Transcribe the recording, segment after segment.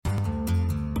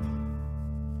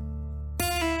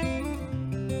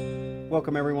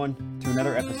Welcome, everyone, to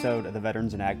another episode of the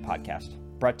Veterans in Ag podcast,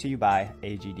 brought to you by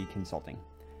AGD Consulting.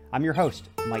 I'm your host,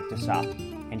 Mike DeSapp,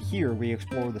 and here we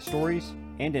explore the stories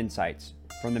and insights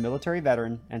from the military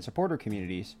veteran and supporter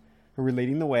communities who are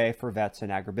leading the way for vets in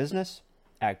agribusiness,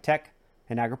 ag tech,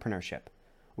 and agripreneurship.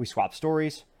 We swap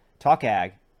stories, talk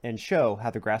ag, and show how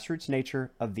the grassroots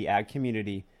nature of the ag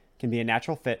community can be a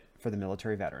natural fit for the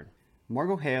military veteran.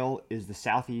 Margot Hale is the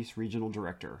Southeast Regional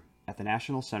Director at the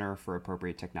National Center for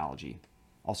Appropriate Technology,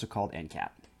 also called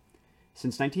NCAT.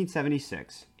 Since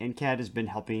 1976, NCAT has been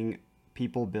helping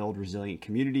people build resilient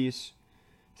communities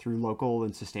through local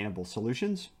and sustainable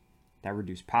solutions that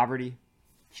reduce poverty,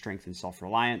 strengthen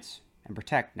self-reliance, and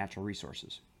protect natural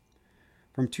resources.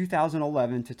 From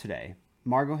 2011 to today,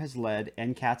 Margot has led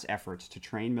NCAT's efforts to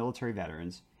train military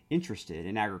veterans interested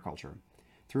in agriculture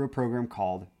through a program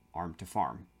called Armed to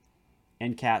Farm,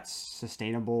 NCAT's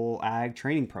sustainable ag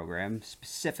training program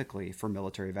specifically for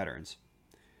military veterans.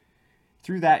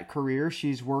 Through that career,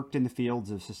 she's worked in the fields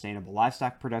of sustainable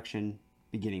livestock production,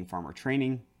 beginning farmer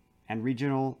training, and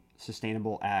regional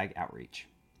sustainable ag outreach.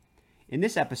 In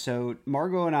this episode,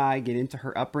 Margot and I get into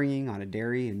her upbringing on a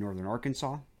dairy in northern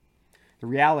Arkansas, the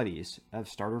realities of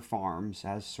starter farms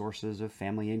as sources of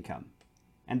family income,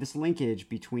 and this linkage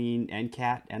between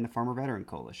NCAT and the Farmer Veteran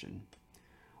Coalition.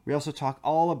 We also talk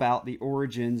all about the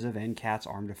origins of NCAT's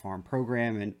Armed to Farm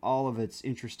program and all of its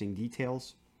interesting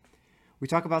details. We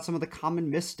talk about some of the common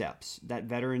missteps that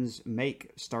veterans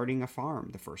make starting a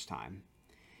farm the first time.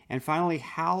 And finally,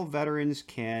 how veterans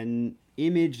can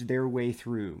image their way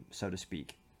through, so to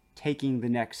speak, taking the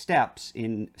next steps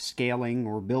in scaling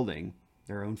or building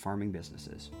their own farming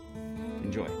businesses.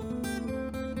 Enjoy.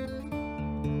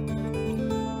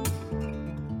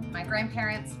 My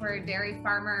grandparents were dairy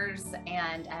farmers,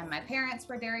 and my parents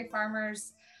were dairy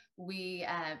farmers. We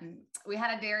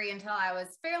had a dairy until I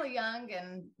was fairly young,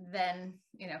 and then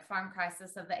farm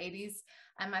crisis of the 80s.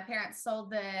 And my parents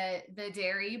sold the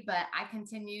dairy, but I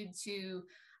continued to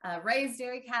raise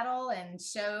dairy cattle and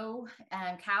show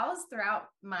cows throughout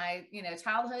my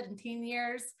childhood and teen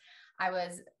years. I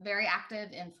was very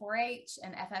active in 4-H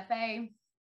and FFA,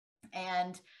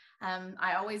 and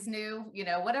I always knew,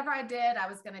 whatever I did, I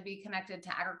was going to be connected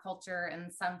to agriculture in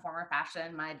some form or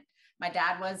fashion. My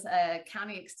dad was a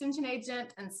county extension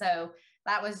agent, and so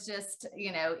that was just,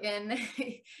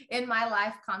 in my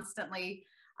life constantly.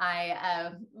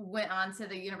 I went on to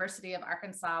the University of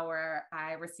Arkansas, where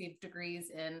I received degrees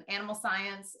in animal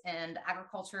science and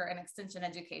agriculture and extension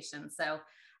education. So,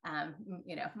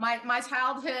 my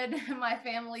childhood, my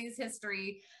family's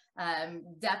history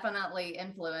definitely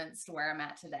influenced where I'm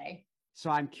at today.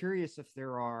 So I'm curious if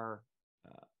there are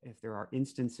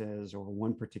instances or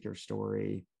one particular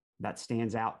story that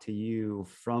stands out to you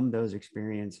from those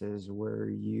experiences where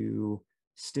you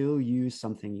still use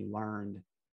something you learned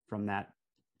from that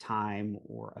time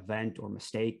or event or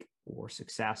mistake or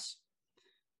success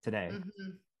today.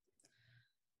 Mm-hmm.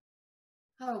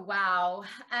 Oh, wow.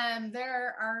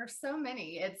 There are so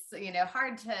many. It's,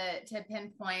 hard to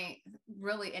pinpoint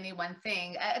really any one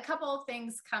thing. A couple of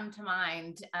things come to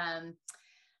mind.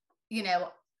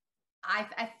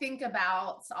 I think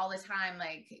about all the time,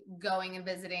 like going and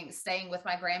visiting, staying with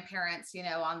my grandparents,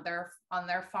 on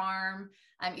their farm.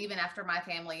 Even after my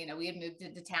family, we had moved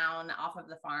into town off of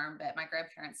the farm, but my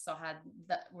grandparents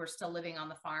were still living on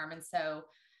the farm. And so,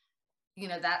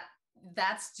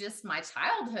 that's just my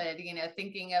childhood,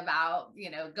 thinking about,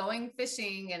 going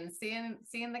fishing and seeing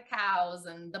the cows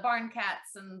and the barn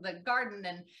cats and the garden.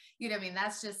 And,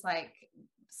 that's just like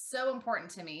so important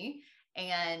to me.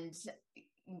 And,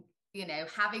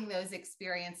 having those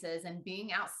experiences and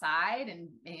being outside and,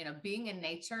 being in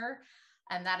nature.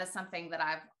 And that is something that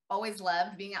I've always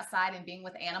loved, being outside and being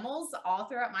with animals all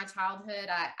throughout my childhood.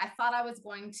 I thought I was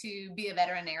going to be a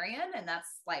veterinarian, and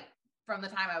that's like from the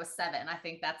time I was 7. I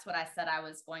think that's what I said I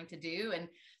was going to do. And,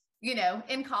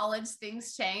 in college,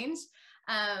 things change.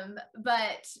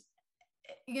 But,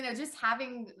 just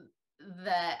having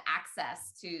the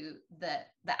access to the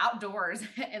outdoors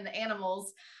and the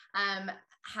animals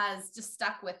has just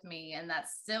stuck with me. And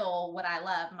that's still what I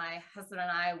love. My husband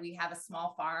and I, we have a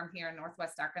small farm here in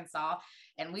Northwest Arkansas,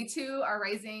 and we too are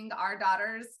raising our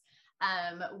daughters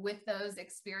with those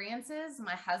experiences.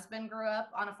 My husband grew up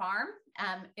on a farm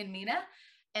in Mena.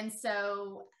 And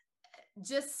so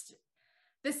just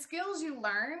the skills you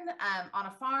learn on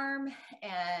a farm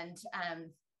and,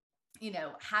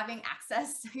 having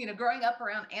access, growing up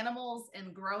around animals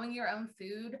and growing your own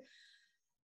food,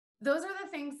 those are the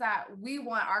things that we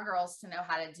want our girls to know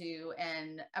how to do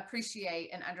and appreciate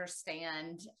and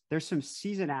understand. There's some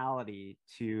seasonality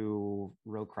to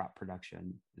row crop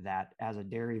production that as a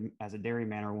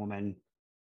dairyman or woman,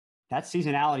 that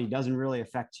seasonality doesn't really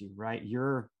affect you, right?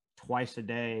 You're twice a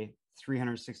day,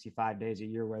 365 days a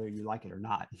year, whether you like it or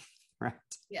not, right?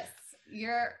 Yes,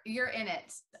 you're in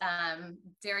it.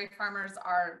 Dairy farmers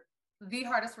are the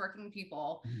hardest working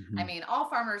people. Mm-hmm. I mean, all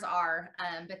farmers are,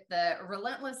 but the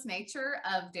relentless nature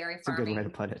of dairy farming, a good way to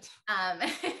put it,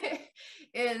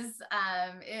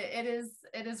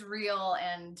 it is real.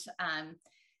 And,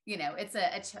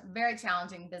 it's a very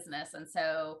challenging business. And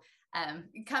so,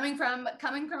 coming from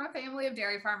a family of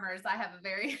dairy farmers, I have a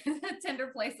very tender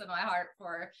place in my heart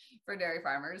for dairy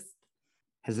farmers.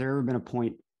 Has there ever been a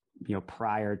point,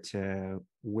 prior to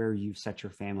where you've set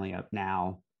your family up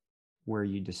now, where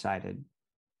you decided,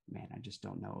 man, I just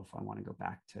don't know if I want to go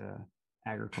back to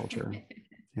agriculture?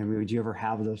 I mean, would you ever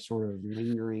have those sort of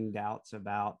lingering doubts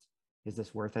about, is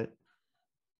this worth it?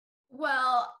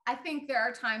 Well, I think there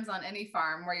are times on any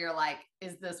farm where you're like,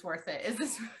 is this worth it? Is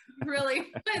this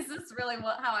really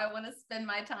how I want to spend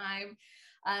my time?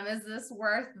 Is this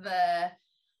worth the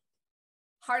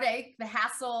heartache, the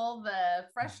hassle, the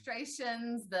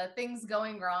frustrations, the things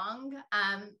going wrong?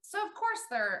 So of course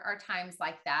there are times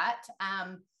like that.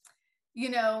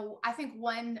 I think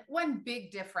one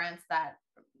big difference that,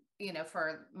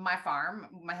 for my farm,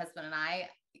 my husband and I,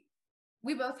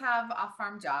 we both have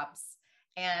off-farm jobs,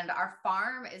 and our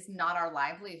farm is not our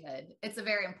livelihood. It's a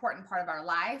very important part of our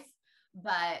life,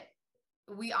 but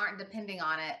we aren't depending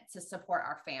on it to support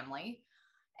our family.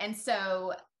 And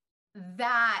so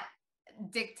that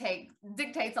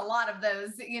dictates a lot of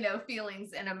those,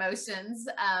 feelings and emotions.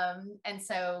 And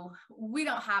so we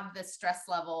don't have the stress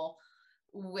level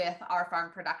with our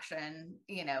farm production.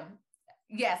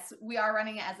 Yes, we are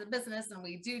running it as a business, and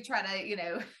we do try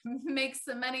to, make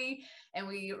some money, and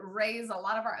we raise a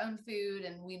lot of our own food,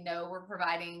 and we know we're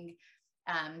providing,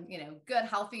 good,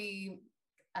 healthy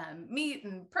meat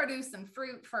and produce and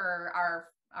fruit for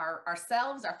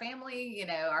ourselves, our family,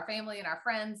 our family and our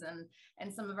friends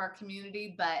and some of our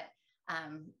community. But,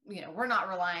 we're not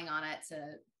relying on it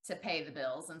to pay the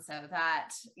bills. And so that,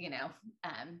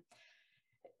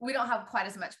 we don't have quite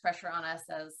as much pressure on us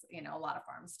as, a lot of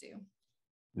farms do.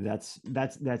 That's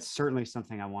certainly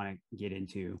something I want to get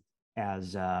into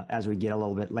as we get a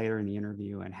little bit later in the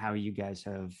interview, and how you guys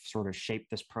have sort of shaped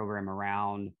this program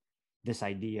around this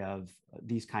idea of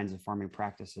these kinds of farming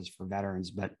practices for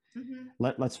veterans. But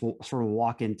let's sort of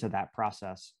walk into that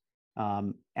process.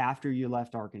 After you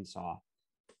left Arkansas,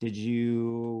 did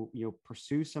you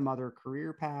pursue some other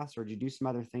career paths, or did you do some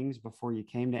other things before you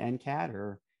came to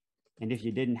NCAT? And if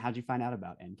you didn't, how'd you find out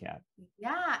about NCAT?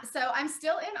 Yeah, so I'm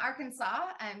still in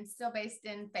Arkansas. I'm still based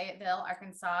in Fayetteville,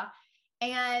 Arkansas.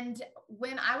 And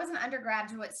when I was an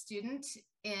undergraduate student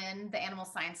in the animal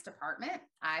science department,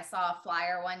 I saw a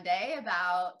flyer one day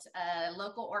about a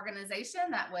local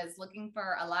organization that was looking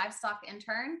for a livestock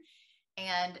intern,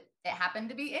 and it happened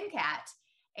to be NCAT.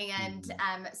 And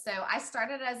so I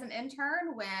started as an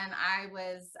intern when I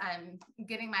was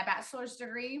getting my bachelor's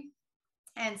degree,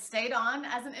 and stayed on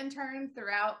as an intern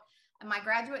throughout my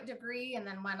graduate degree. And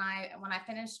then when I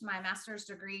finished my master's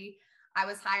degree, I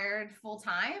was hired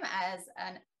full-time as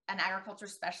an agriculture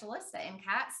specialist at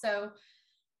NCAT. So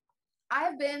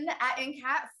I've been at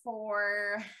NCAT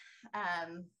for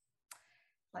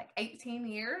like 18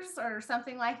 years or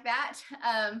something like that.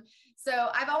 So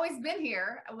I've always been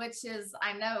here, which is,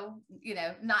 I know,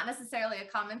 not necessarily a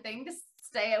common thing to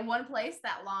stay at one place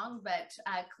that long, but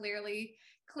clearly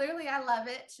I love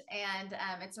it. And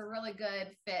it's a really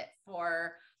good fit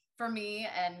for me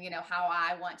and, how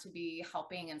I want to be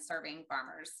helping and serving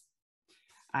farmers.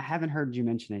 I haven't heard you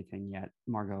mention anything yet,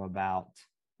 Margot, about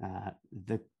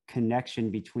the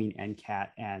connection between NCAT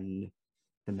and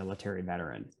the military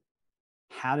veteran.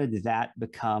 How did that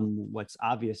become what's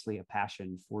obviously a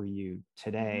passion for you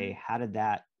today? How did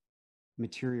that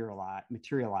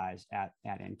materialize at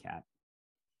NCAT?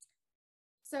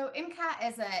 So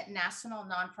NCAT is a national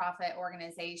nonprofit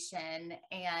organization,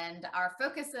 and our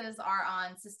focuses are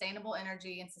on sustainable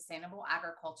energy and sustainable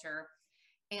agriculture.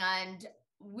 And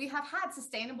we have had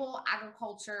sustainable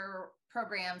agriculture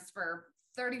programs for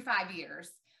 35 years.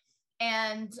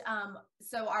 And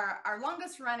so our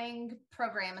longest running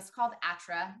program is called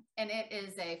ATRA, and it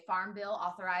is a Farm Bill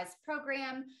authorized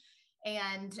program.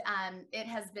 And it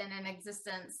has been in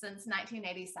existence since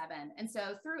 1987. And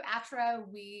so through ATRA,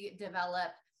 we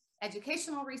develop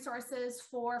educational resources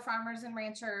for farmers and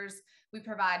ranchers. We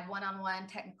provide one-on-one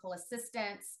technical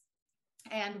assistance,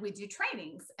 and we do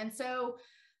trainings. And so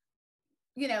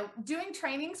doing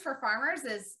trainings for farmers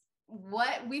is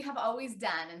what we have always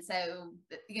done. And so,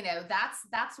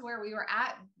 that's where we were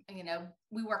at.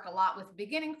 We work a lot with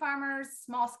beginning farmers,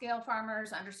 small scale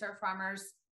farmers, underserved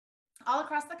farmers all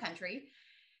across the country.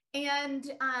 And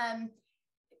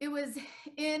it was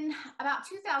in about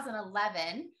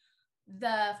 2011,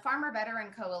 the Farmer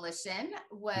Veteran Coalition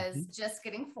was just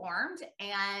getting formed,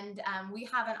 and we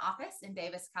have an office in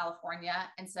Davis, California.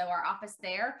 And so our office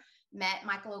there met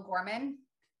Michael O'Gorman,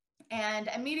 and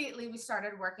immediately we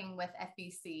started working with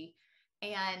FVC.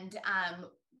 And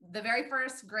the very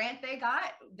first grant they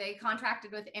got, they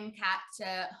contracted with MCAT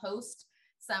to host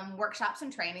some workshops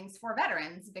and trainings for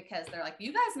veterans, because they're like,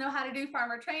 you guys know how to do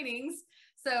farmer trainings.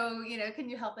 So, can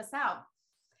you help us out?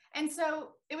 And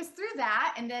so it was through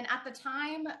that. And then at the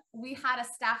time, we had a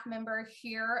staff member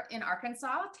here in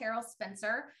Arkansas, Terrell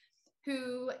Spencer,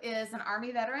 who is an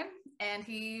Army veteran. And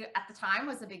he, at the time,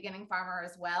 was a beginning farmer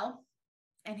as well.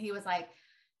 And he was like,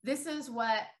 this is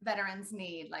what veterans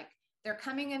need. Like, they're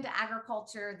coming into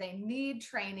agriculture. They need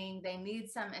training. They need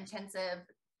some intensive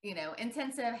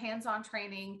hands-on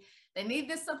training. They need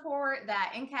the support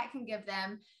that NCAT can give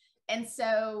them. And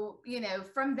so,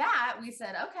 from that, we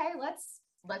said, okay, let's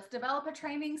develop a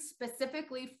training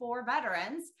specifically for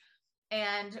veterans.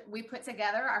 And we put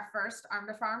together our first Arm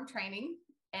to Farm training,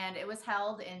 and it was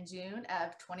held in June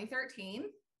of 2013.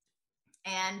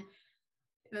 And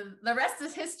the rest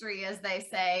is history, as they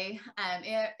say.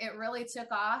 It really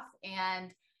took off,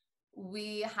 and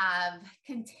we have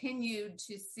continued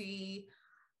to see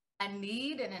a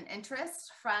need and an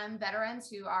interest from veterans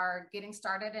who are getting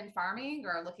started in farming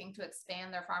or looking to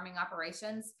expand their farming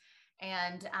operations.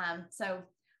 And so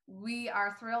we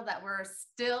are thrilled that we're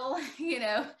still,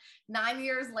 9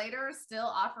 years later, still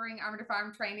offering Arm to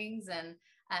Farm trainings, and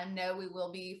know we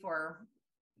will be for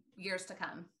years to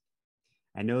come.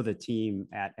 I know the team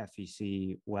at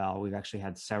FVC well. We've actually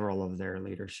had several of their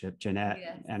leadership,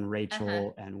 Jeanette and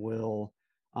Rachel and Will,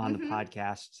 on the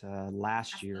podcast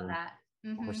last year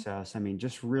or so. So, I mean,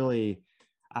 just really,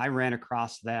 I ran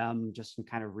across them just in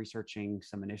kind of researching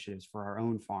some initiatives for our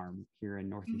own farm here in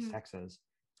Northeast Texas,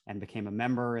 and became a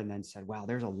member, and then said, wow,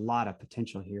 there's a lot of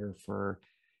potential here for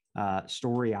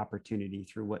story opportunity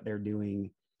through what they're doing,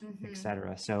 et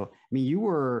cetera. So, I mean, you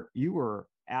were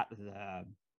at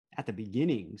the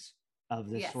beginnings of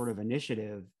this sort of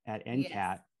initiative at NCAT.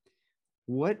 Yes.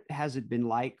 What has it been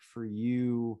like for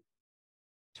you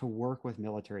to work with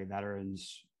military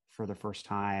veterans for the first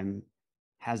time?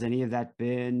 Has any of that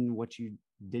been what you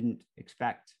didn't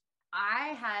expect?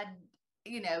 I had,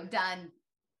 done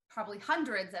probably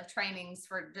hundreds of trainings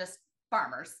for just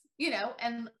farmers,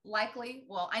 and likely,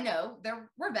 I know there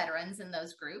were veterans in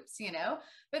those groups,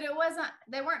 but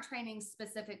they weren't training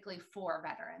specifically for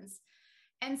veterans.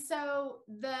 And so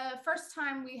the first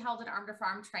time we held an Arm to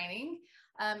Farm training,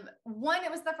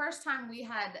 it was the first time we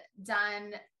had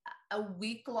done a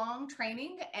week-long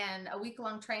training, and a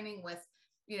week-long training with,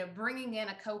 bringing in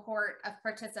a cohort of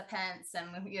participants.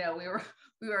 And, we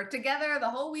were together the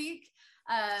whole week,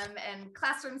 and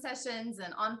classroom sessions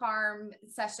and on-farm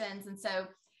sessions. And so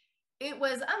it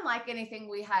was unlike anything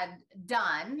we had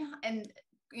done, and,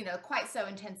 quite so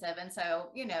intensive. And so,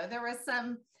 there was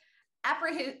some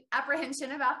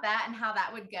apprehension about that and how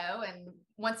that would go. And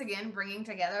once again, bringing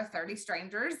together 30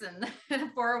 strangers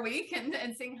and for a week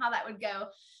and seeing how that would go.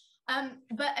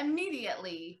 But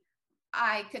immediately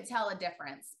I could tell a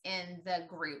difference in the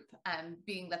group,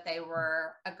 being that they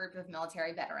were a group of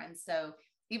military veterans. So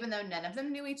even though none of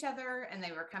them knew each other and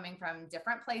they were coming from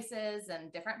different places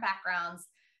and different backgrounds,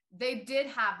 they did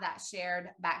have that shared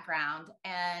background,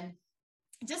 and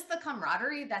just the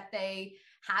camaraderie that they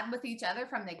had with each other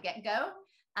from the get-go.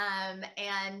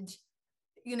 And,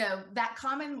 that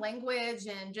common language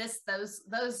and just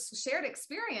those shared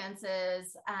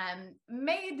experiences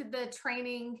made the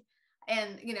training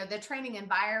and, the training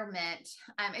environment,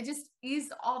 it just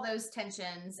eased all those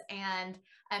tensions and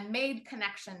made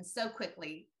connections so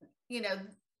quickly. You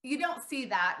don't see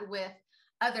that with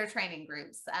other training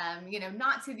groups,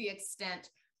 not to the extent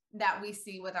that we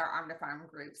see with our Arm to Farm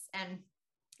groups. And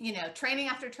training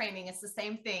after training, it's the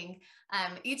same thing.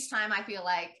 Each time I feel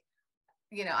like,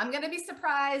 I'm going to be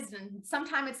surprised, and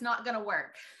sometimes it's not going to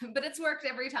work, but it's worked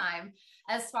every time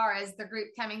as far as the group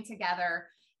coming together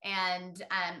and,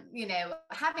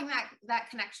 having that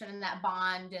connection and that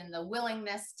bond and the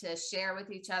willingness to share with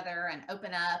each other and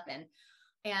open up.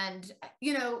 And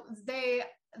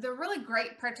they're really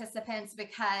great participants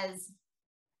because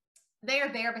they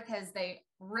are there because they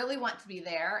really want to be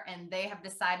there, and they have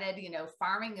decided,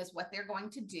 farming is what they're going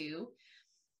to do.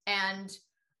 And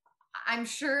I'm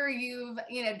sure you've,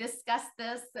 discussed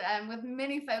this with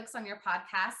many folks on your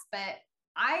podcast, but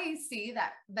I see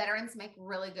that veterans make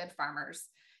really good farmers.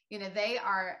 They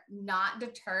are not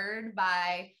deterred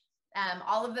by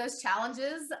all of those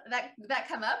challenges that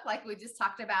come up, like we just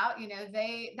talked about.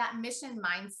 That mission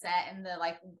mindset and the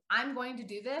like, I'm going to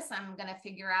do this, I'm going to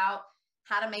figure out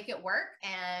how to make it work.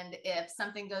 And if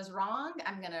something goes wrong,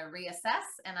 I'm going to reassess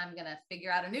and I'm going to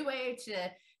figure out a new way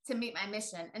to meet my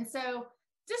mission. And so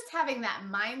just having that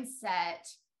mindset,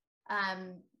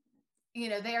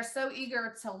 they are so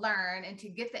eager to learn and to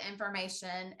get the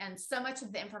information. And so much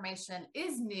of the information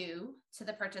is new to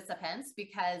the participants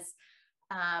because,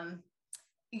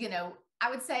 I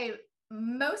would say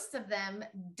most of them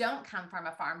don't come from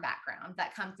a farm background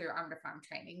that come through Arm to Farm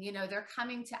training. They're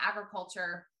coming to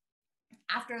agriculture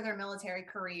after their military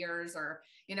careers or,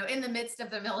 in the midst of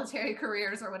their military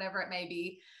careers or whatever it may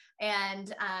be,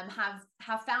 and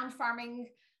have found farming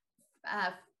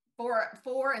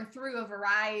for and through a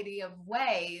variety of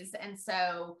ways. And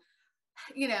so,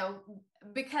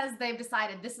 because they've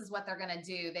decided this is what they're going to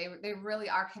do, they really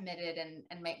are committed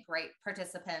and make great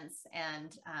participants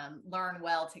and learn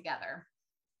well together.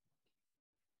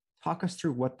 Talk us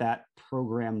through what that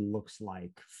program looks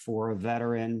like for a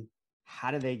veteran.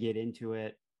 How do they get into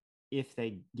it? If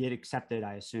they get accepted,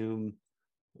 I assume,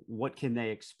 what can they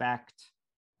expect?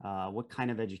 What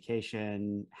kind of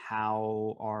education?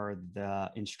 How are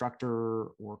the instructor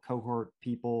or cohort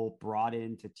people brought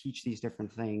in to teach these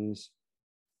different things?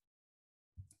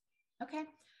 Okay.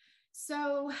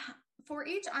 So for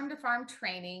each Arm to Farm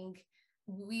training,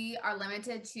 we are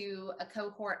limited to a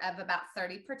cohort of about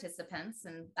 30 participants,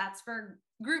 and that's for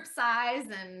group size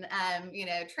and,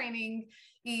 training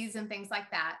ease and things like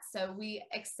that. So we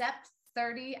accept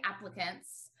 30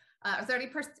 applicants, or 30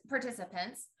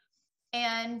 participants.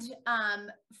 And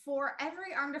for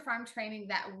every Arm to Farm training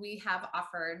that we have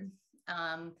offered,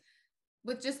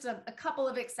 with just a couple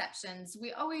of exceptions,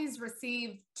 we always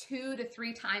receive 2 to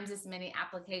 3 times as many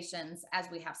applications as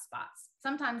we have spots,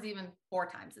 sometimes even 4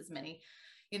 times as many.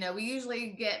 We usually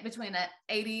get between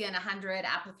 80 and 100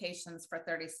 applications for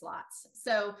 30 slots.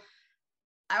 So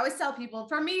I always tell people,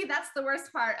 for me, that's the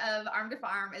worst part of Arm to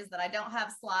Farm, is that I don't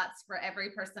have slots for every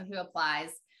person who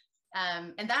applies.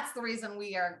 And that's the reason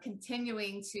we are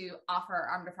continuing to offer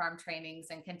Arm to Farm trainings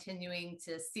and continuing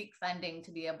to seek funding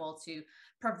to be able to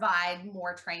provide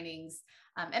more trainings,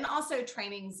 and also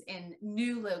trainings in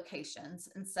new locations.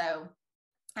 And so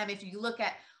if you look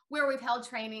at where we've held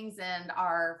trainings and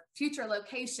our future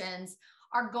locations,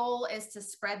 our goal is to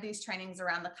spread these trainings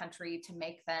around the country to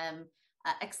make them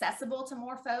accessible to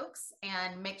more folks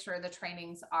and make sure the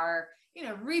trainings are,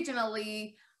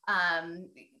 regionally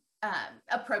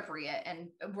appropriate, and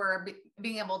we're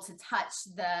being able to touch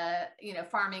the,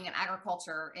 farming and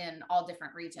agriculture in all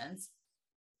different regions.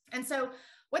 And so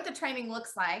what the training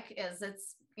looks like is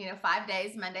it's, 5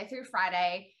 days, Monday through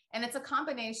Friday, and it's a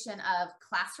combination of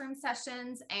classroom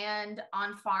sessions and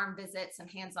on-farm visits and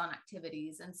hands-on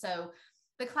activities. And so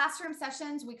the classroom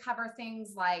sessions, we cover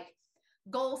things like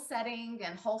goal setting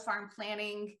and whole farm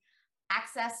planning,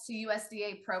 access to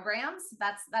USDA programs.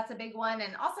 That's a big one.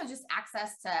 And also just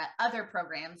access to other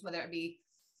programs, whether it be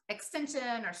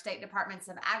extension or state departments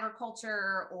of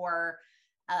agriculture or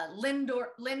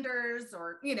lenders,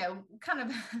 or, kind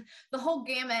of the whole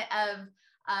gamut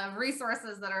of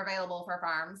resources that are available for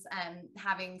farms, and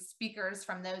having speakers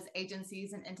from those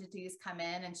agencies and entities come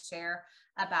in and share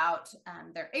about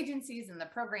their agencies and the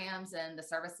programs and the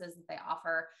services that they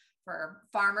offer for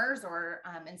farmers, or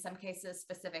in some cases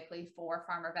specifically for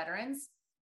farmer veterans.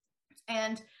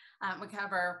 And we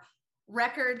cover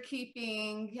record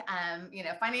keeping,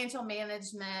 financial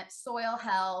management, soil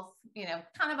health,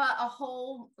 kind of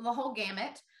the whole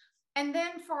gamut. And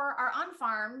then for our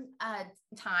on-farm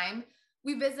time,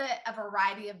 we visit a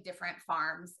variety of different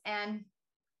farms, and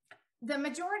the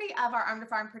majority of our Arm to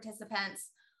Farm participants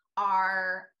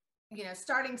are,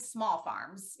 starting small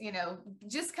farms,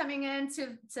 just coming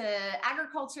into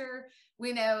agriculture.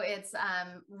 We know it's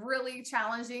really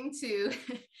challenging to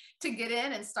get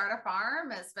in and start a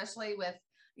farm, especially with,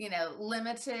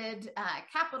 limited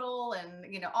capital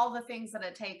and, all the things that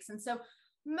it takes. And so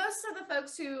most of the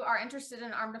folks who are interested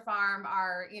in Arm to Farm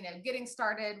are, getting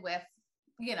started with,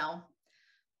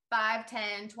 5,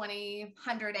 10, 20,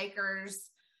 100 acres.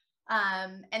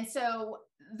 And so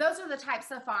those are the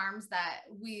types of farms that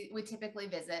we typically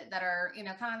visit, that are,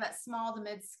 kind of that small to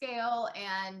mid scale,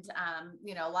 and,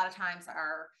 a lot of times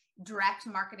are direct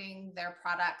marketing their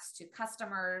products to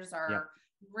customers, or yep,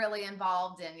 really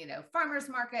involved in, farmers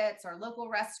markets or local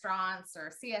restaurants or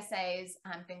CSAs,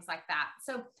 things like that.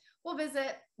 So we'll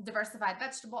visit diversified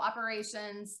vegetable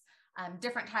operations,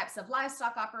 different types of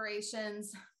livestock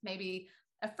operations, maybe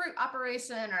a fruit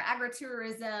operation or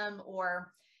agritourism,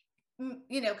 or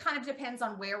kind of depends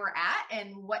on where we're at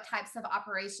and what types of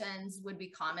operations would be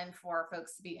common for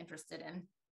folks to be interested in.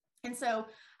 And so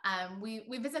we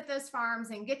visit those farms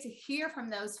and get to hear from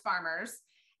those farmers,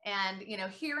 and,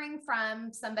 hearing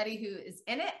from somebody who is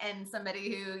in it and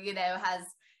somebody who, has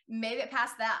made it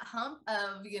past that hump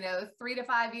of, 3 to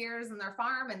 5 years in their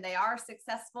farm, and they are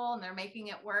successful and they're making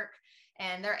it work,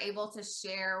 and they're able to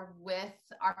share with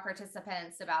our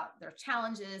participants about their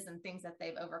challenges and things that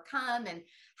they've overcome and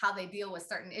how they deal with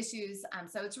certain issues.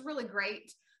 So it's really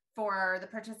great for the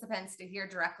participants to hear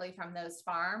directly from those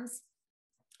farms.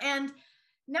 And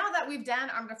now that we've done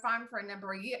Arm to Farm for a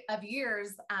number of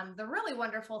years, the really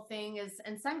wonderful thing is,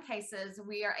 in some cases,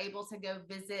 we are able to go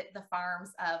visit the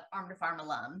farms of Arm to Farm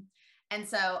alum. And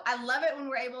so I love it when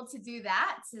we're able to do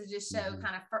that, to just show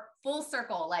kind of full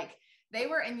circle, like they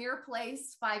were in your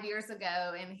place 5 years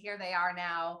ago, and here they are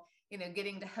now,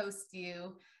 getting to host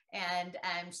you and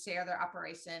share their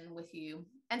operation with you.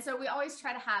 And so we always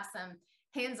try to have some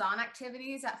hands-on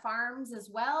activities at farms as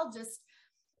well. Just,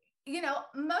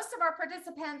 most of our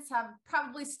participants have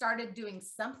probably started doing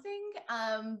something,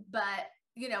 but,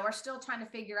 are still trying to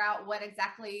figure out what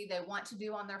exactly they want to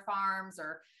do on their farms,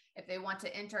 or if they want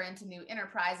to enter into new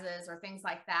enterprises or things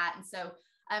like that. And so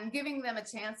giving them a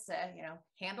chance to,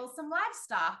 handle some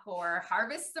livestock or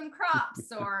harvest some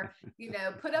crops or,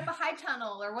 put up a high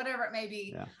tunnel or whatever it may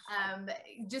be. Yeah.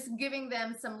 Just giving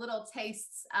them some little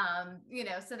tastes,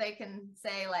 so they can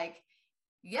say like,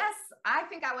 yes, I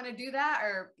think I want to do that,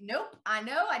 or nope, I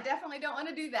definitely don't want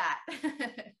to do that.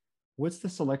 What's the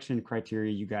selection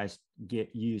criteria you guys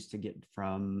used to get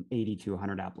from 80 to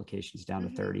 100 applications down to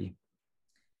 30?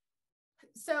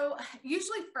 So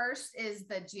usually first is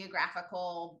the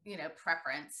geographical,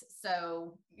 preference.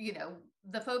 So,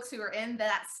 the folks who are in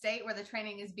that state where the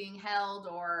training is being held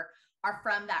or are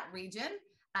from that region.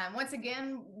 Once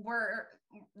again,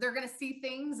 they're going to see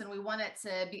things, and we want it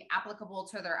to be applicable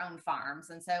to their own farms.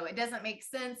 And so it doesn't make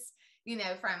sense,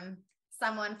 from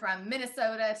someone from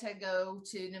Minnesota to go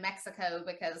to New Mexico,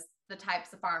 because the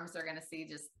types of farms they're going to see,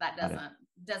 just that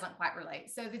doesn't quite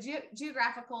relate. So the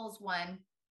geographical is one.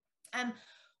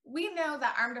 We know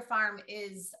that Arm to Farm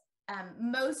is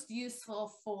most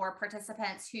useful for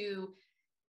participants who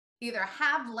either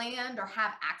have land or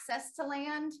have access to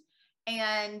land,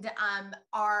 and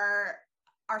are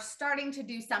starting to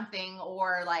do something,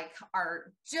 or like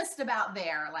are just about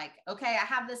there, like, okay, I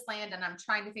have this land and I'm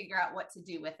trying to figure out what to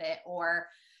do with it. Or,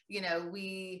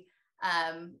 we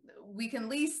can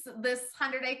lease this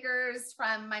 100 acres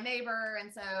from my neighbor,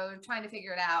 and so trying to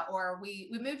figure it out. Or we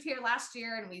moved here last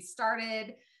year and we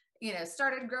started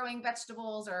growing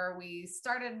vegetables, or we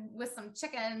started with some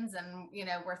chickens, and,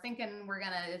 we're thinking we're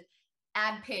going to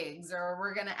add pigs, or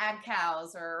we're going to add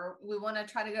cows, or we want to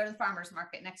try to go to the farmer's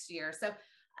market next year. So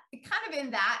kind of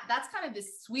in that's kind of the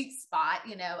sweet spot,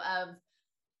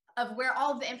 of where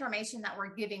all of the information that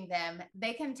we're giving them,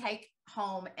 they can take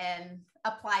home and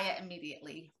apply it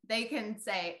immediately. They can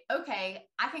say, okay,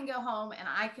 I can go home and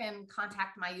I can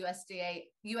contact my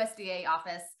USDA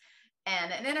office,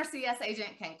 and an NRCS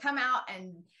agent can come out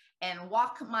and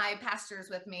walk my pastures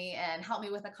with me and help me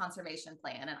with a conservation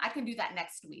plan. And I can do that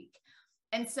next week.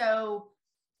 And so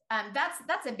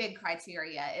that's a big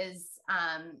criteria is,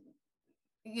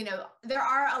 there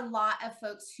are a lot of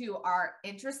folks who are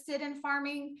interested in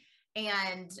farming,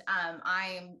 and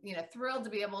I'm, thrilled to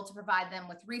be able to provide them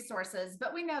with resources,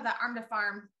 but we know that Arm to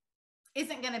Farm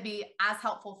isn't going to be as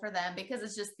helpful for them because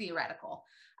it's just theoretical.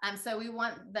 So we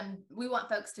want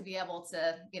folks to be able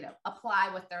to, apply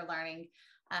what they're learning,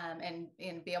 and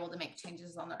be able to make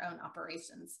changes on their own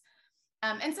operations.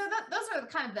 And so those are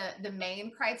kind of the main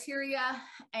criteria.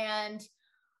 And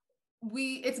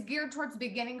it's geared towards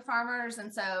beginning farmers.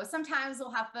 And so sometimes we'll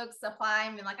have folks apply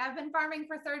and be like, I've been farming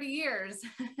for 30 years.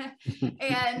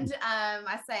 And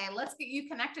I say, let's get you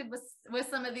connected with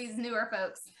some of these newer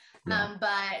folks. Yeah.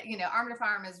 But, Arm to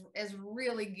Farm is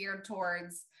really geared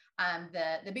towards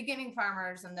the beginning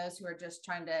farmers and those who are just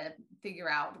trying to figure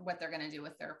out what they're going to do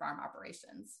with their farm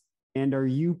operations. And are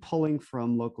you pulling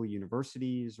from local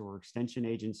universities or extension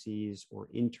agencies or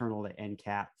internal to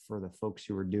NCAT for the folks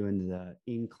who are doing the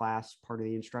in-class part of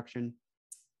the instruction?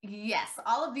 Yes,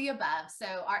 all of the above. So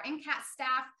our NCAT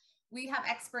staff, we have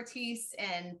expertise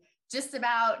in just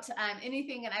about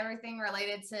anything and everything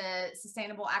related to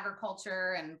sustainable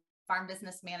agriculture and farm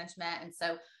business management. And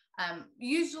so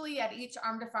usually at each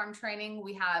Arm to Farm training,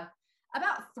 we have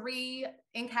about 3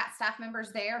 NCAT staff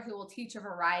members there who will teach a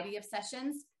variety of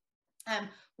sessions.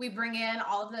 We bring in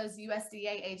all of those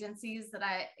USDA agencies that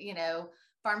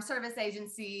Farm Service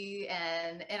Agency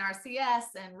and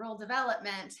NRCS and Rural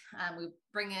Development. We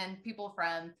bring in people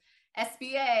from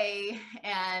SBA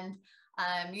and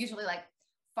usually like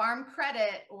Farm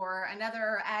Credit or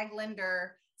another ag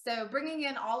lender. So bringing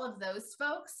in all of those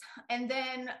folks. And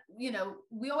then, we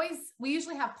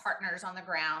usually have partners on the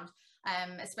ground,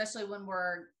 especially when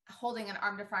we're holding an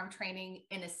Arm to Farm training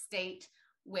in a state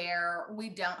where we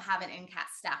don't have an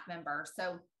NCAT staff member.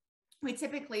 So we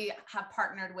typically have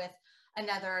partnered with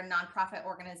another nonprofit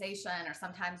organization or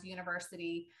sometimes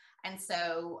university. And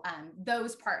so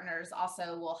those partners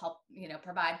also will help,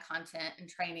 provide content and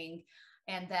training.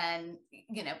 And then,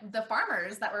 the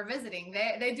farmers that we're visiting,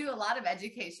 they do a lot of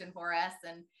education for us.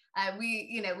 And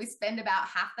we spend about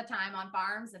half the time on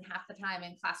farms and half the time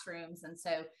in classrooms. And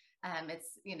so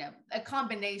it's, a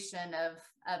combination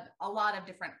of a lot of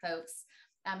different folks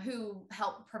who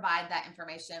help provide that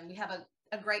information. We have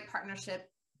a great partnership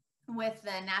with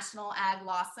the National Ag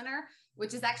Law Center,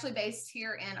 which is actually based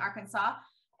here in Arkansas.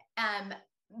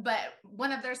 But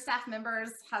one of their staff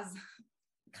members has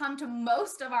come to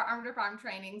most of our Arm to Farm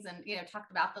trainings and,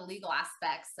 talked about the legal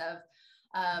aspects of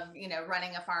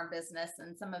running a farm business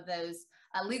and some of those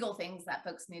legal things that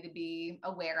folks need to be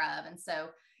aware of. And so,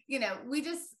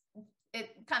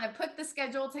 it kind of put the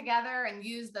schedule together and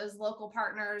use those local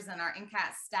partners and our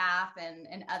NCAT staff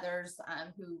and others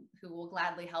who will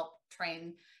gladly help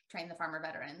train the farmer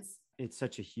veterans. It's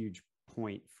such a huge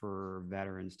point for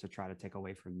veterans to try to take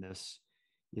away from this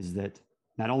is that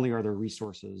not only are there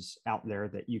resources out there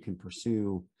that you can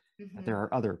pursue, but there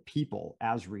are other people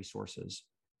as resources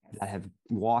that have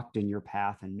walked in your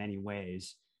path in many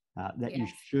ways that you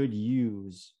should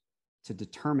use to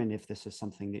determine if this is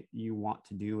something that you want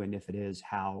to do, and if it is,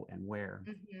 how and where.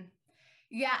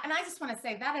 Yeah. And I just want to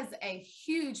say that is a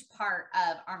huge part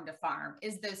of Arm to Farm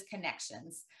is those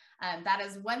connections. That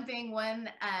is one thing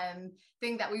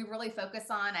that we really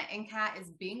focus on at NCAT is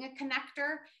being a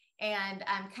connector and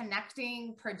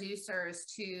connecting producers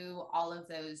to all of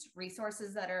those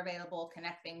resources that are available,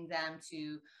 connecting them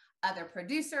to other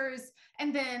producers.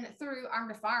 And then through Arm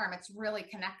to Farm, it's really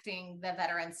connecting the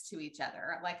veterans to each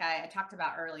other, like I talked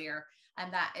about earlier.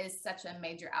 And that is such a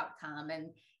major outcome.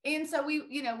 And so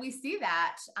we see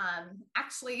that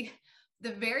actually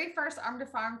the very first Arm to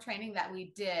Farm training that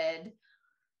we did,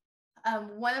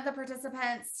 one of the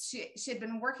participants, she had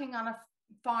been working on a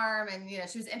farm and,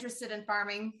 she was interested in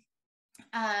farming.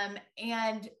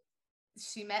 And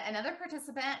she met another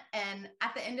participant, and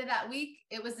at the end of that week,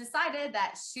 it was decided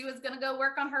that she was going to go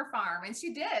work on her farm, and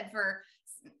she did for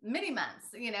many months,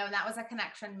 and that was a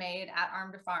connection made at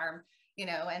Arm to Farm,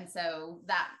 and so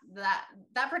that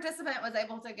participant was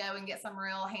able to go and get some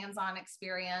real hands-on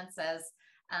experience as,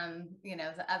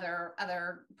 the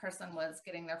other person was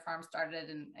getting their farm started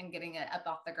and getting it up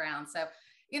off the ground. So,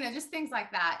 just things like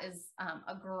that is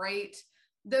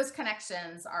those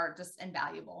connections are just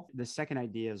invaluable. The second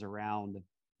idea is around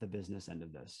the business end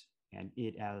of this, and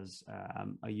it as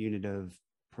a unit of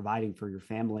providing for your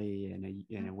family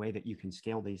in a way that you can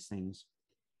scale these things.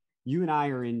 You and I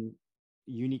are in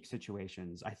unique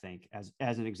situations, I think,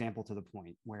 as an example to the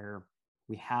point where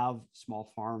we have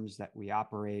small farms that we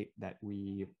operate, that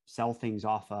we sell things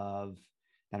off of,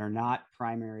 that are not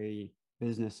primary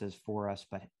businesses for us,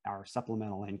 but are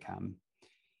supplemental income.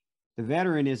 The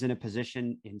veteran is in a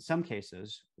position in some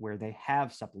cases where they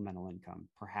have supplemental income,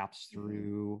 perhaps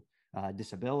through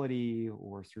disability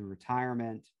or through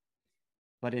retirement.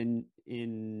 But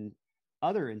in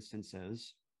other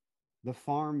instances, the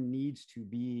farm needs to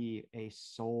be a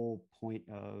sole point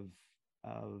of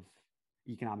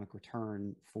economic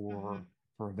return for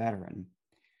a veteran.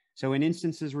 So in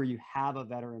instances where you have a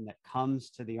veteran that comes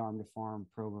to the Arm to Farm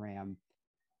program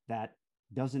that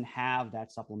doesn't have that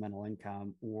supplemental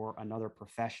income or another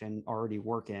profession already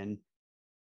working,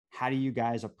 how do you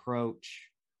approach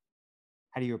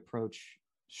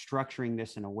structuring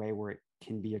this in a way where it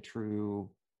can be a true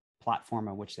platform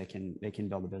on which they can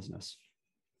build a business?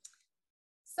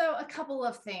 So a couple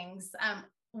of things.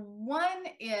 One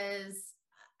is,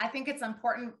 I think it's an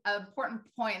important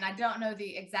point, and I don't know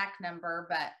the exact number,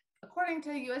 but according to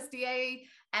USDA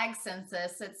Ag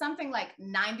Census, it's something like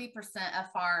 90%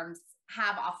 of farms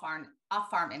have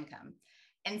off-farm income.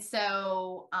 And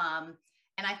so,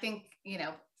 and I think,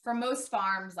 for most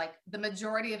farms, like the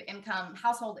majority of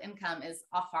household income is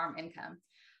off-farm income.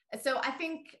 So I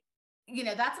think,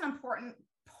 that's an important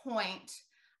point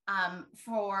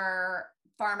for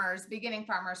beginning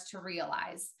farmers to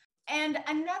realize. And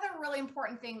another really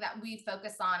important thing that we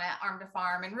focus on at Arm to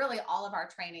Farm and really all of our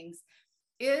trainings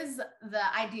is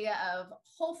the idea of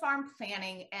whole farm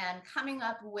planning and coming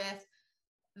up with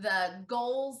the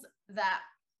goals that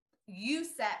you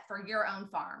set for your own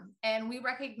farm. And we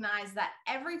recognize that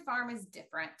every farm is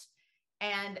different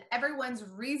and everyone's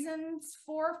reasons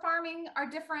for farming are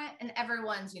different, and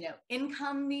everyone's,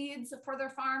 income needs for their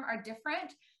farm are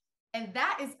different. And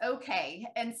that is okay.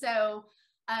 And so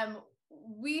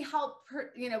we help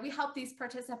these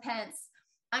participants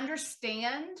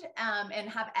understand and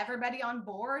have everybody on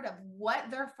board of what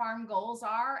their farm goals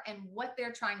are and what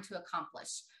they're trying to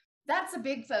accomplish. That's a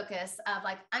big focus of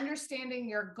like understanding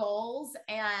your goals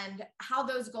and how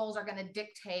those goals are going to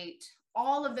dictate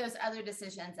all of those other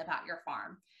decisions about your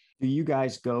farm. Do you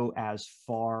guys go as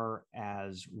far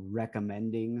as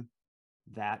recommending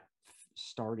that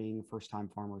starting first-time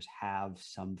farmers have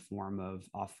some form of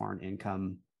off-farm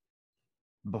income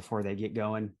before they get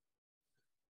going?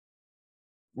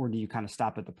 Or do you kind of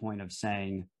stop at the point of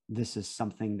saying, this is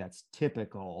something that's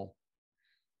typical?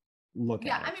 Look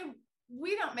at it. I mean,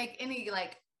 we don't make any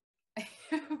like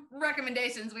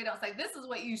recommendations. We don't say this is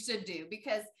what you should do,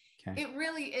 because it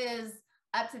really is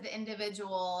up to the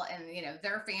individual and,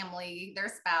 their family, their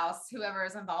spouse, whoever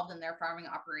is involved in their farming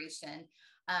operation.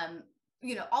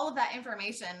 All of that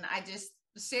information I just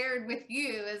shared with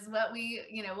you is what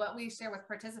we share with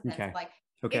participants. Like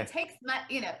it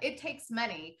takes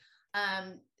money.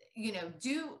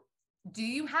 Do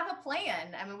you have a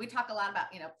plan? I mean, we talk a lot about,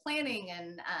 planning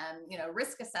and,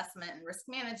 risk assessment and risk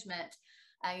management.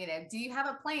 Do you have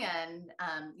a plan?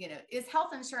 Is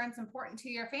health insurance important to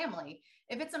your family?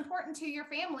 If it's important to your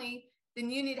family,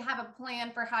 then you need to have a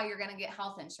plan for how you're going to get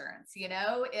health insurance.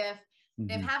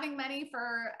 If having money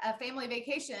for a family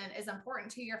vacation is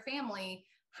important to your family,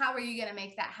 how are you going to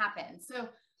make that happen? So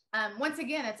once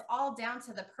again, it's all down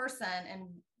to the person and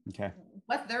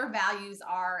what their values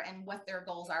are and what their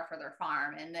goals are for their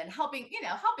farm. And then helping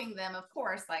them, of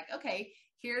course, like, okay,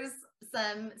 here's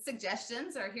some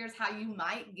suggestions, or here's how you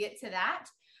might get to that.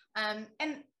 And,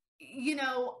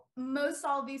 most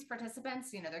all of these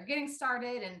participants, they're getting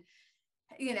started, and,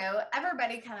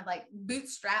 everybody kind of like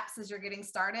bootstraps as you're getting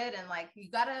started, and like,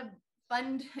 you got to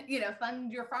fund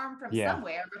your farm from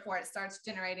somewhere before it starts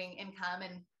generating income.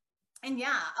 And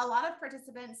yeah, a lot of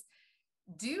participants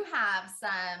do have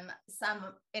some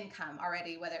income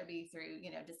already, whether it be through,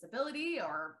 disability,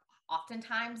 or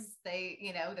oftentimes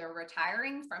they're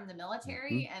retiring from the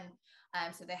military.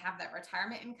 And so they have that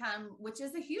retirement income, which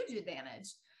is a huge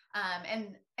advantage.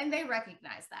 And they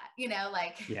recognize that, they're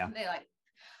like,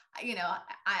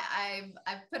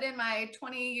 I've put in my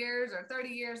 20 years or 30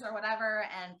 years or whatever,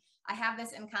 and I have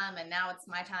this income, and now it's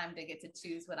my time to get to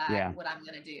choose what I'm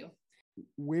going to do.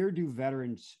 Where do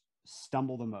veterans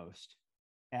stumble the most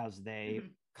as they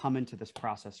come into this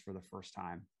process for the first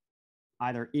time,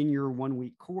 either in your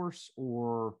 1-week course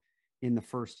or in the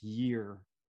first year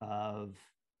of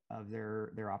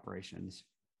their operations?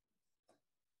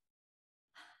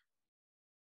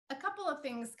 A couple of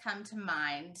things come to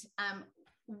mind.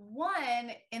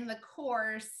 One, in the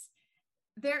course,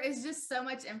 there is just so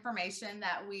much information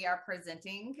that we are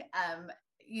presenting.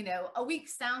 A week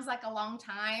sounds like a long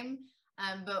time,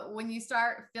 but when you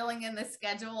start filling in the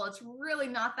schedule, it's really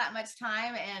not that much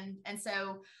time. And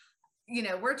so,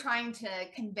 we're trying to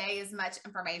convey as much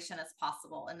information as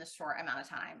possible in this short amount of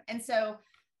time. And so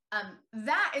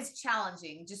that is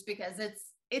challenging just because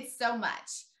it's so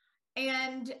much.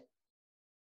 And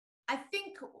I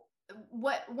think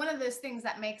one of those things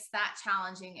that makes that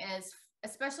challenging is,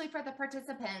 especially for the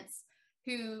participants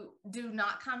who do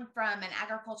not come from an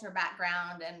agriculture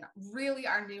background and really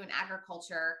are new in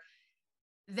agriculture,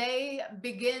 they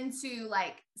begin to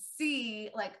like see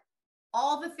like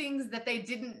all the things that they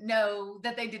didn't know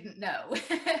that they didn't know.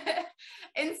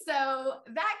 And so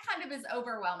that kind of is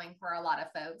overwhelming for a lot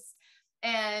of folks.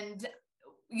 And,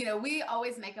 we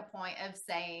always make a point of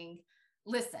saying,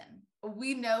 listen,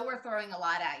 we know we're throwing a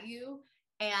lot at you,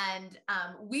 and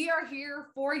we are here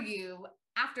for you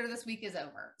after this week is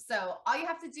over. So all you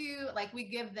have to do, like, we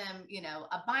give them,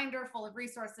 a binder full of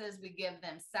resources. We give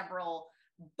them several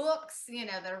books,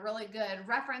 that are really good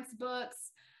reference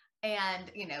books,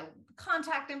 and,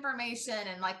 contact information.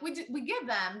 And like, we give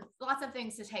them lots of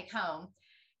things to take home.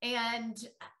 And,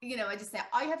 I just say,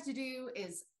 all you have to do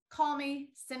is call me,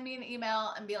 send me an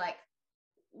email, and be like,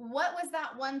 what was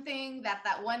that one thing that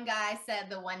one guy said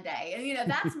the one day? And,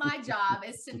 that's my job,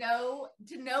 is to know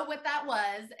what that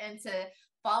was, and to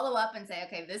follow up and say,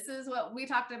 okay, this is what we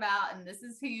talked about, and this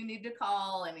is who you need to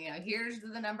call. And, here's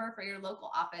the number for your local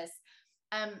office.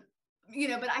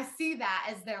 but I see that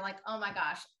as they're like, oh my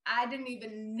gosh, I didn't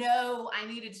even know I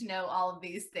needed to know all of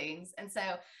these things. And so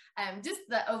just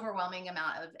the overwhelming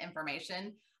amount of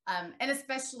information, and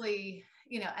especially,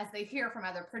 as they hear from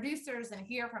other producers and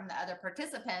hear from the other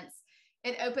participants,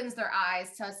 it opens their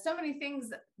eyes to so many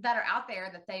things that are out there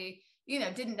that they,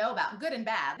 didn't know about, good and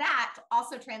bad. That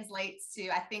also translates to,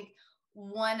 I think,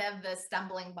 one of the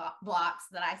stumbling blocks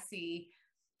that I see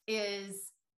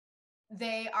is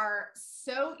they are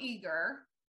so eager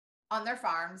on their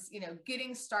farms,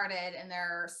 getting started, and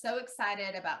they're so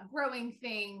excited about growing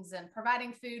things and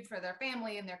providing food for their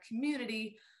family and their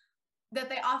community that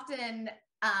they often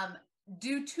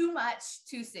do too much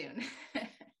too soon,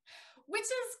 which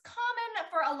is common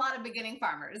for a lot of beginning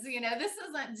farmers. This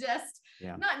isn't just,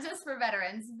 not just for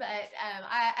veterans, but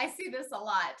I see this a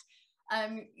lot.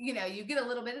 You get a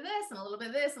little bit of this and a little bit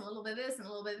of this and a little bit of this and a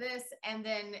little bit of this, and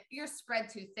then you're spread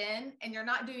too thin and you're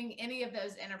not doing any of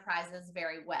those enterprises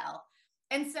very well.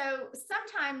 And so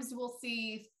sometimes we'll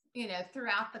see,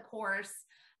 throughout the course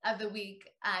of the week,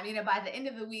 by the end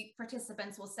of the week,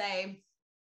 participants will say,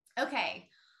 okay,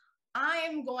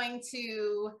 I'm going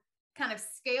to kind of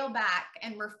scale back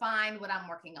and refine what I'm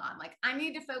working on. Like, I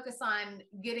need to focus on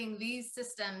getting these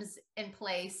systems in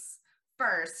place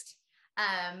first,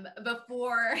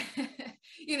 before,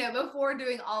 before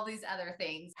doing all these other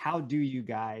things. How do you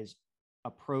guys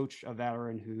approach a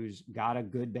veteran who's got a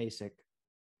good basic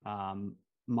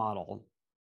model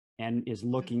and is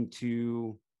looking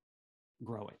to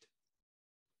grow it?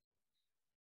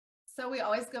 So we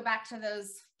always go back to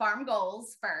those farm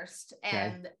goals first,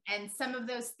 and some of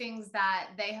those things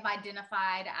that they have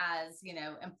identified as,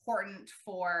 important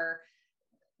for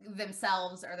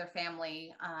themselves or their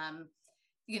family.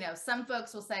 Some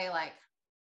folks will say, like,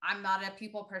 I'm not a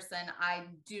people person. I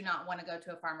do not want to go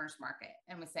to a farmer's market.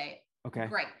 And we say, okay,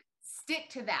 great. Stick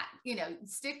to that,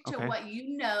 stick to what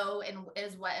and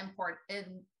is what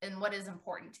what is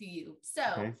important to you.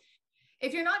 So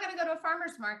if you're not going to go to a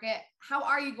farmer's market, how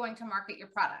are you going to market your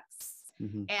products?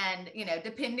 Mm-hmm. And,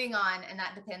 depending on, and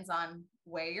that depends on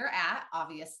where you're at,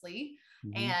 obviously,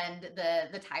 mm-hmm. and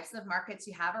the types of markets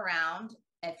you have around.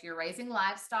 If you're raising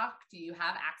livestock, do you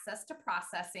have access to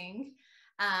processing?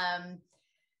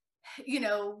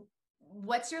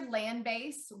 What's your land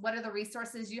base? What are the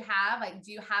resources you have? Like,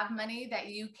 do you have money that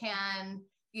you can,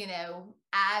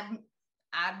 add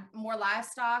more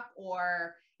livestock,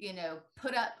 or,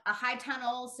 put up a high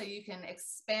tunnel so you can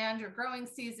expand your growing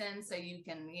season, so you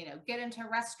can, get into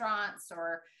restaurants,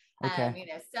 or,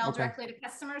 sell directly to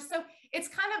customers. So it's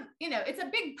kind of, it's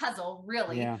a big puzzle,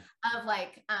 really, of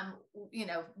like,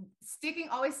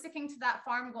 always sticking to that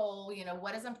farm goal,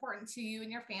 what is important to you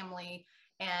and your family,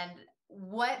 and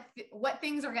what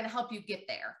things are going to help you get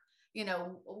there.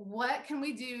 What can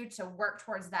we do to work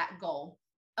towards that goal?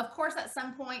 Of course, at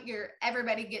some point,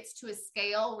 everybody gets to a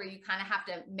scale where you kind of have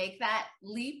to make that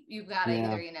leap. You've got to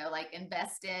either, like,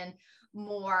 invest in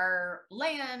more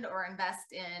land, or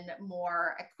invest in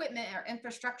more equipment or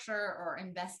infrastructure, or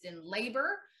invest in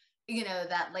labor.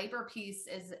 That labor piece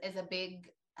is a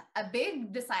big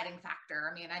deciding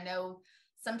factor. I mean, I know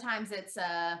sometimes it's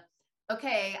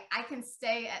okay, I can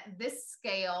stay at this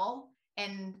scale,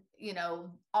 and,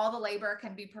 all the labor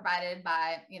can be provided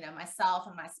by, myself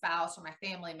and my spouse or my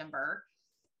family member.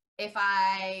 If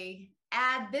I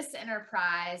add this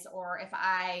enterprise, or if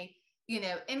I,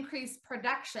 increase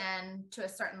production to a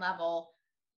certain level,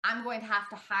 I'm going to have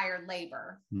to hire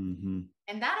labor. Mm-hmm.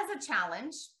 And that is a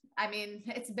challenge. I mean,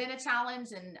 it's been a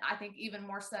challenge, and I think even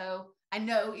more so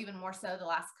the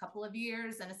last couple of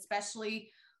years, and especially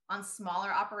on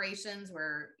smaller operations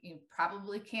where you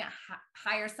probably can't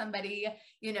hire somebody,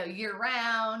 year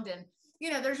round. And,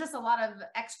 there's just a lot of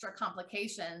extra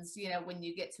complications, when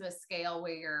you get to a scale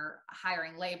where you're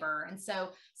hiring labor. And so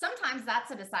sometimes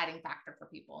that's a deciding factor for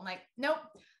people. I'm like, nope.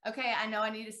 Okay, I know I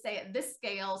need to stay at this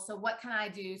scale. So what can I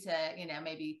do to,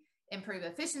 maybe improve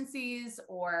efficiencies,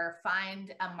 or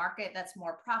find a market that's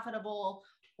more profitable,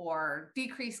 or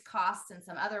decrease costs in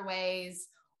some other ways,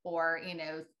 or,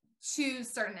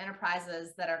 choose certain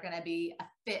enterprises that are going to be a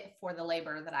fit for the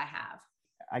labor that I have.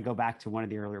 I go back to one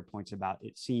of the earlier points about,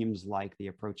 it seems like the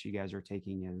approach you guys are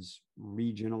taking is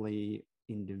regionally,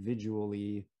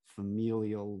 individually,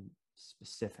 familial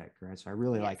specific, right? So I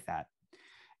really like that.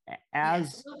 Well,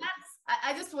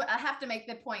 I have to make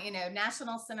the point,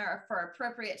 National Center for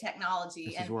Appropriate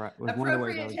Technology, and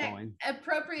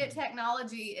appropriate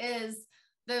technology is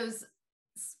those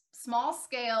small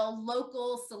scale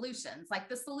local solutions, like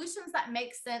the solutions that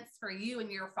make sense for you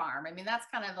and your farm. I mean, that's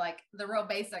kind of like the real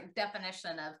basic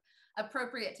definition of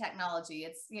appropriate technology.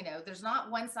 It's, there's not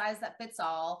one size that fits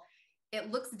all.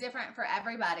 it looks different for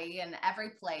everybody and every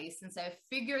place. And so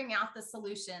figuring out the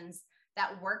solutions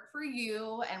that work for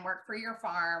you and work for your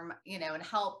farm, and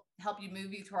help you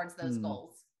move you towards those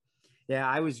goals. Yeah,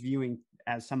 I was viewing,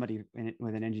 as somebody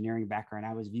with an engineering background,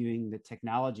 I was viewing the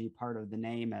technology part of the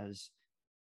name as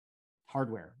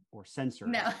hardware or sensors.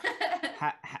 No.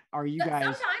 Are you guys,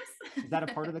 sometimes, is that a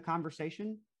part of the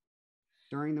conversation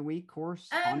during the week course?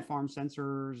 On-farm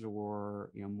sensors,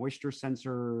 or moisture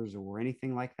sensors, or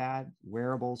anything like that?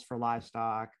 Wearables for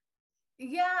livestock?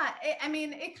 Yeah, it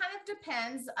kind of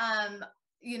depends.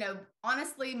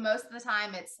 Honestly, most of the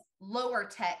time it's lower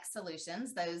tech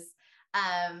solutions. Those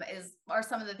are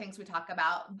some of the things we talk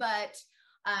about. But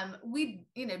we,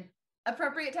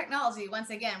 appropriate technology. Once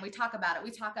again, we talk about it.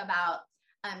 We talk about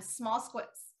small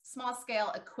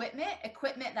scale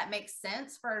equipment that makes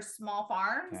sense for small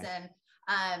farms. Okay.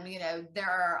 And there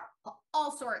are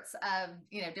all sorts of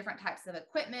different types of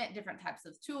equipment, different types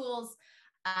of tools.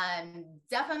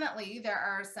 Definitely there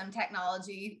are some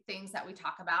technology things that we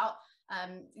talk about.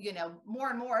 More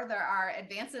and more there are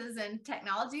advances in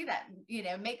technology that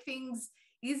make things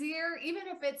easier, even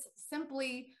if it's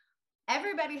simply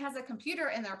everybody has a computer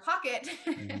in their pocket.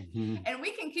 Mm-hmm. And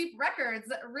we can keep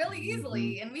records really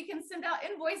easily. Mm-hmm. And we can send out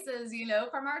invoices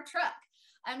from our truck,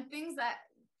 and things that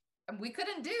we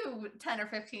couldn't do 10 or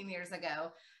 15 years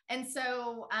ago. And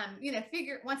so,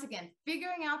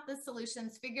 figuring out the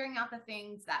solutions, figuring out the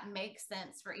things that make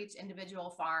sense for each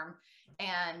individual farm.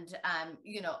 And,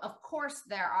 of course,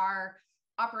 there are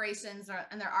operations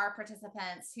and there are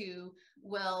participants who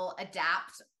will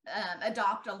adopt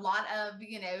a lot of,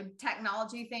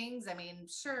 technology things. I mean,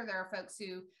 sure, there are folks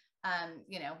who,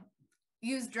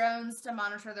 use drones to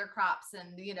monitor their crops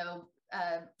and,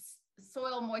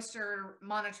 soil moisture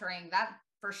monitoring. That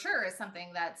for sure is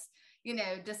something that's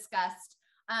discussed.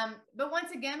 But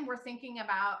once again, we're thinking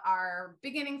about our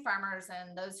beginning farmers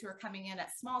and those who are coming in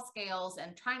at small scales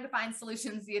and trying to find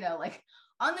solutions, like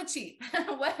on the cheap.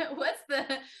 What's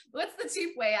the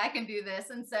cheap way I can do this?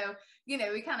 And so,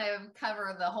 we kind of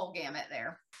cover the whole gamut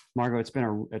there. Margo, it's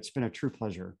been a true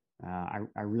pleasure.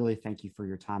 I really thank you for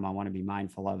your time. I want to be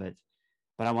mindful of it,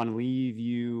 but I want to leave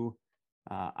you.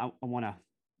 I want to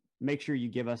make sure you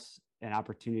give us an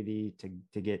opportunity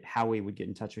to get how we would get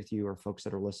in touch with you, or folks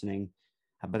that are listening.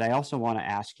 But I also want to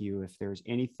ask you if there's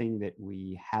anything that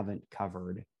we haven't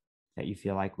covered that you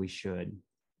feel like we should,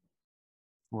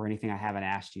 or anything I haven't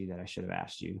asked you that I should have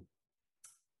asked you.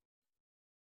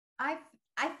 I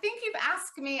think you've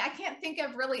asked me. I can't think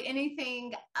of really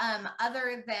anything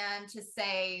other than to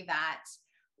say that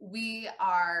we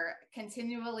are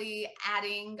continually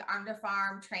adding Arm to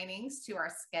Farm trainings to our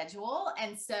schedule.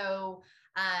 And so,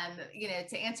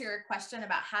 to answer your question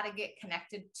about how to get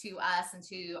connected to us and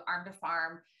to Arm to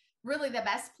Farm, really the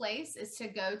best place is to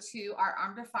go to our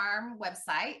Arm to Farm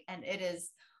website, and it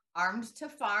is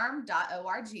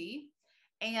armedtofarm.org.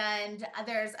 And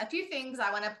there's a few things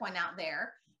I want to point out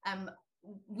there.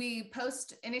 We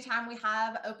post anytime we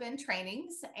have open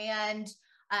trainings, and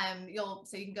you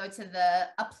can go to the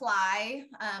apply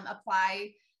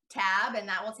tab, and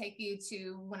that will take you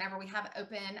to whenever we have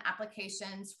open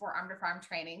applications for Arm to Farm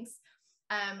trainings.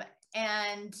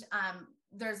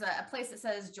 There's a place that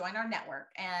says join our network,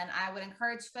 and I would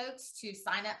encourage folks to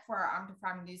sign up for our Arm to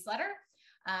Farm newsletter.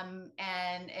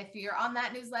 And if you're on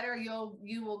that newsletter,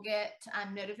 you will get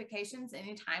notifications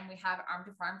anytime we have Arm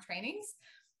to Farm trainings.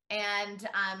 And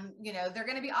they're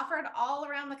going to be offered all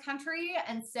around the country,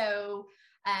 and so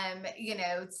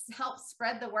help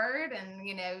spread the word,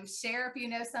 and share if you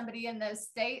know somebody in those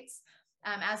states,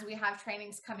 as we have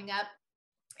trainings coming up.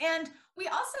 And we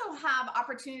also have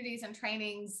opportunities and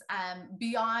trainings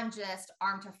beyond just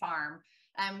Arm to Farm.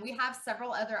 We have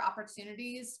several other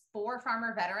opportunities for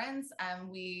farmer veterans.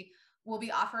 We will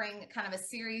be offering kind of a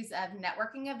series of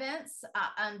networking events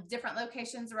on different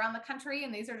locations around the country,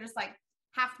 and these are just like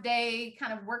half-day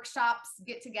kind of workshops,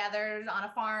 get-togethers on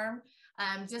a farm,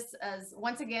 just as,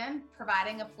 once again,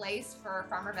 providing a place for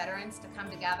farmer veterans to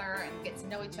come together and get to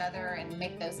know each other and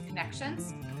make those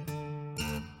connections.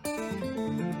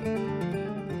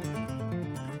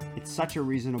 It's such a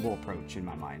reasonable approach in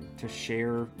my mind to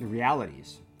share the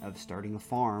realities of starting a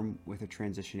farm with a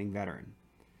transitioning veteran.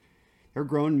 They're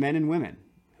grown men and women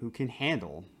who can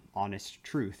handle honest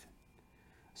truth.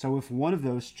 So if one of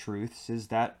those truths is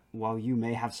that while you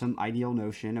may have some ideal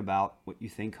notion about what you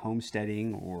think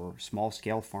homesteading or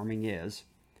small-scale farming is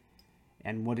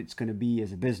and what it's going to be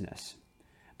as a business,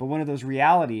 but one of those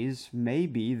realities may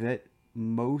be that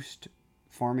most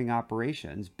farming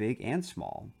operations, big and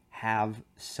small, have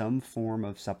some form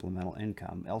of supplemental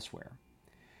income elsewhere.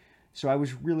 So I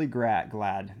was really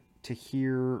glad to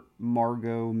hear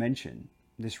Margot mention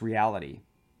this reality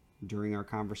during our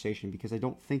conversation because I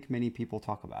don't think many people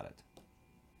talk about it.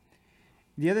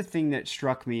 The other thing that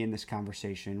struck me in this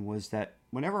conversation was that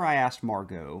whenever I asked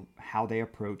Margot how they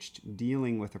approached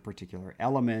dealing with a particular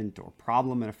element or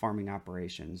problem in a farming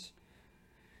operations,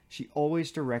 she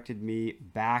always directed me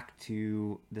back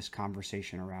to this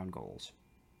conversation around goals,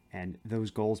 and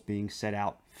those goals being set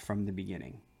out from the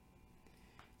beginning.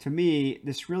 To me,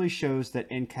 this really shows that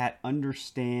NCAT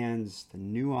understands the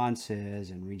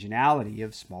nuances and regionality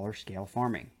of smaller scale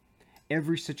farming.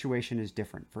 Every situation is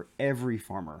different for every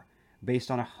farmer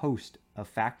based on a host of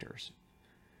factors.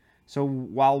 So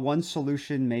while one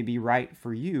solution may be right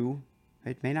for you,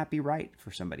 it may not be right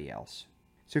for somebody else.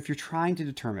 So if you're trying to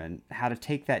determine how to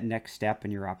take that next step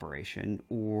in your operation,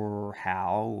 or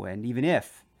how, and even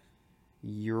if,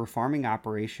 your farming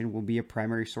operation will be a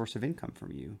primary source of income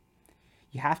from you,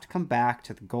 you have to come back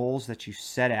to the goals that you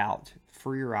set out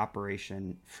for your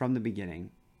operation from the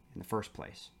beginning in the first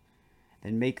place.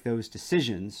 Then make those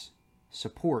decisions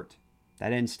support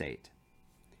that end state.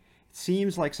 It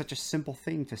seems like such a simple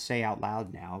thing to say out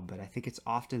loud now, but I think it's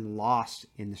often lost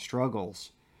in the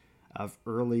struggles of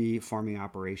early farming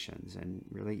operations and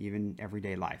really even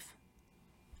everyday life.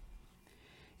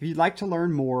 If you'd like to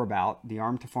learn more about the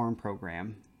Arm to Farm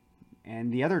program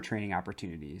and the other training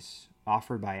opportunities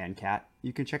offered by NCAT,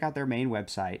 you can check out their main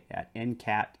website at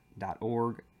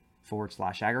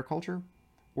ncat.org/agriculture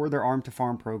or their Arm to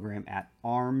Farm program at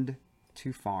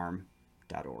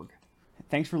armedtofarm.org.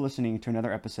 Thanks for listening to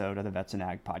another episode of the Vets and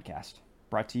Ag podcast,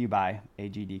 brought to you by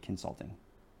AGD Consulting.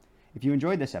 If you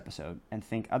enjoyed this episode and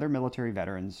think other military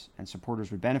veterans and supporters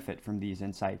would benefit from these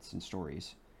insights and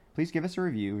stories, please give us a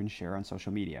review and share on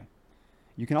social media.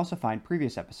 You can also find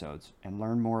previous episodes and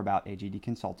learn more about AGD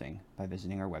Consulting by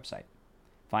visiting our website.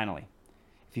 Finally,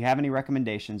 if you have any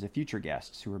recommendations of future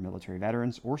guests who are military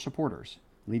veterans or supporters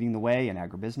leading the way in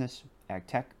agribusiness, ag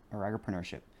tech, or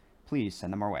agripreneurship, please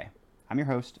send them our way. I'm your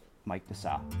host, Mike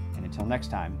Dessau, and until next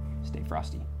time, stay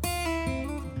frosty.